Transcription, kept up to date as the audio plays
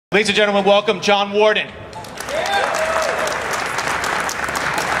Ladies and gentlemen, welcome Jon Warden.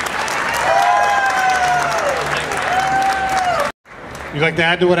 You'd like to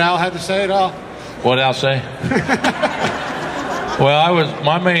add to what Al had to say at all? What Al say? Well,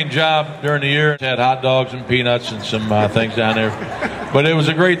 my main job during the year had hot dogs and peanuts and some things down there. But it was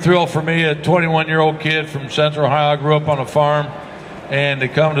a great thrill for me, a 21-year-old kid from Central Ohio. I grew up on a farm, and to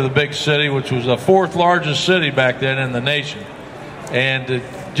come to the big city, which was the fourth largest city back then in the nation, and to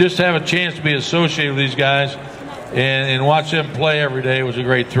just have a chance to be associated with these guys and watch them play every day was a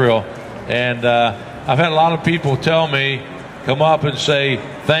great thrill. And I've had a lot of people tell me, come up and say,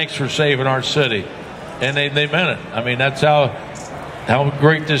 thanks for saving our city. And they meant it. I mean, that's how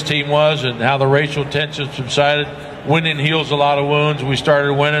great this team was and how the racial tension subsided. Winning heals a lot of wounds. We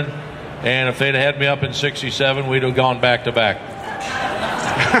started winning. And if they'd had me up in '67, we'd have gone back to back.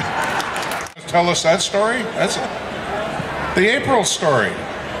 Tell us that story? That's the April story.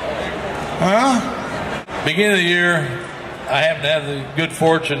 Huh? Beginning of the year, I happened to have the good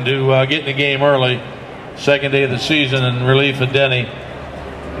fortune to get in the game early, second day of the season in relief of Denny,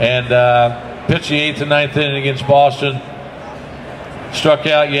 and pitched the 8th and 9th inning against Boston. Struck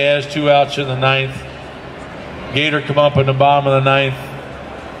out Yaz, 2 outs in the 9th. Gator come up in the bottom of the 9th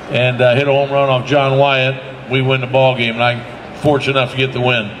and hit a home run off John Wyatt. We win the ball game, and I'm fortunate enough to get the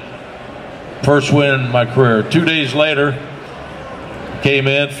win. First win in my career. 2 days later, came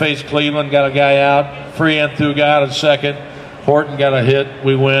in, faced Cleveland, got a guy out. Freehan guy out at second. Horton got a hit.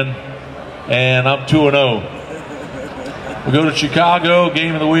 We win. And I'm 2-0. We go to Chicago,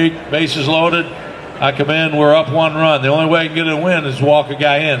 game of the week, bases loaded. I come in, we're up 1 run. The only way I can get a win is walk a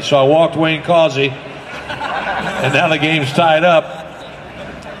guy in. So I walked Wayne Causey, and now the game's tied up.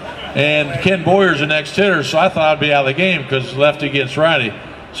 And Ken Boyer's the next hitter, so I thought I'd be out of the game because lefty gets righty.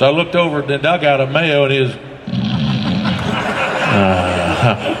 So I looked over at the dugout of Mayo, and he was,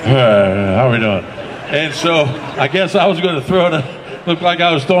 how are we doing? And so I guess I was going to throw it. Looked like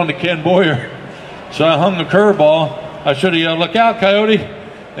I was throwing to Ken Boyer. So I hung the curveball. I should have yelled, "Look out, Coyote!"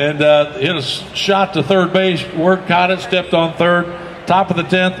 And hit a shot to third base. Ward caught it, stepped on third. Top of the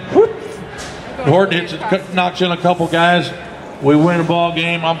 10th. Whoop. Horton hits it, knocks in a couple guys. We win a ball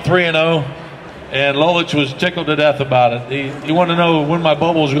game. I'm 3-0. And Lolich was tickled to death about it. He wanted to know when my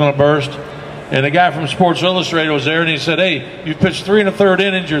bubble was going to burst. And the guy from Sports Illustrated was there, and he said, "Hey, you pitched 3 1/3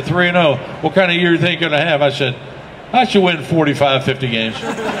 innings, you're 3-0. What kind of year do you think you're going to have?" I said, "I should win 45, 50 games."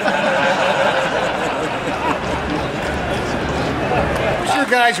 What's your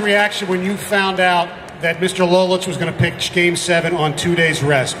guys' reaction when you found out that Mr. Lolich was going to pitch Game 7 on 2 days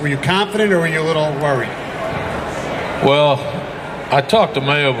rest? Were you confident or were you a little worried? Well, I talked to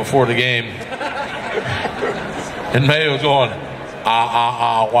Mayo before the game, and Mayo's going,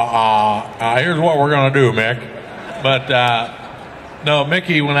 here's what we're going to do, Mick. But no,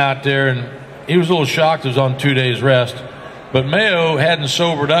 Mickey went out there, and he was a little shocked it was on 2 days rest. But Mayo hadn't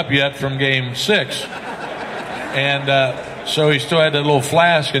sobered up yet from Game 6. And so he still had that little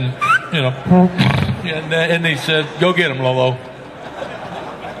flask, and, you know, and he said, "Go get him, Lolo."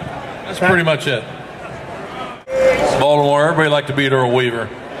 That's pretty much it. Baltimore, everybody liked to beat Earl Weaver.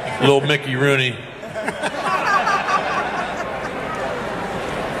 Little Mickey Rooney.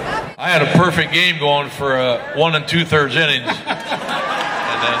 I had a perfect game going for 1 2/3 innings, and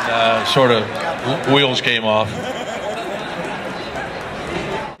then sort of wheels came off.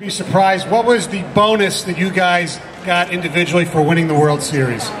 Be surprised. What was the bonus that you guys got individually for winning the World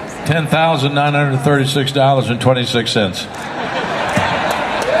Series? $10,936.26.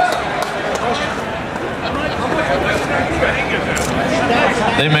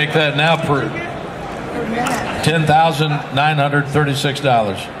 They make that now for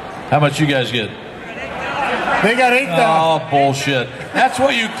 $10,936. How much you guys get? They got $8,000. Oh, bullshit. That's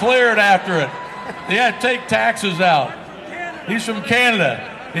what you cleared after it. Yeah, take taxes out. He's from Canada.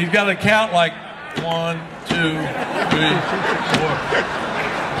 He's got to count like 1, 2, 3,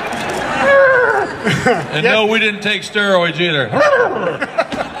 4. And no, we didn't take steroids either.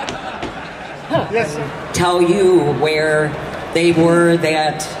 Yes. Tell you where they were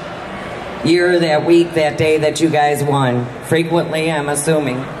that year, that week, that day that you guys won. Frequently, I'm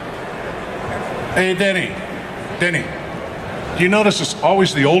assuming. Hey, Denny, do you notice it's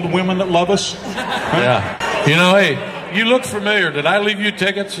always the old women that love us? Huh? Yeah. You know, hey, you look familiar. Did I leave you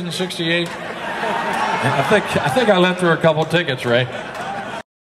tickets in '68? I think I left her a couple tickets, Ray.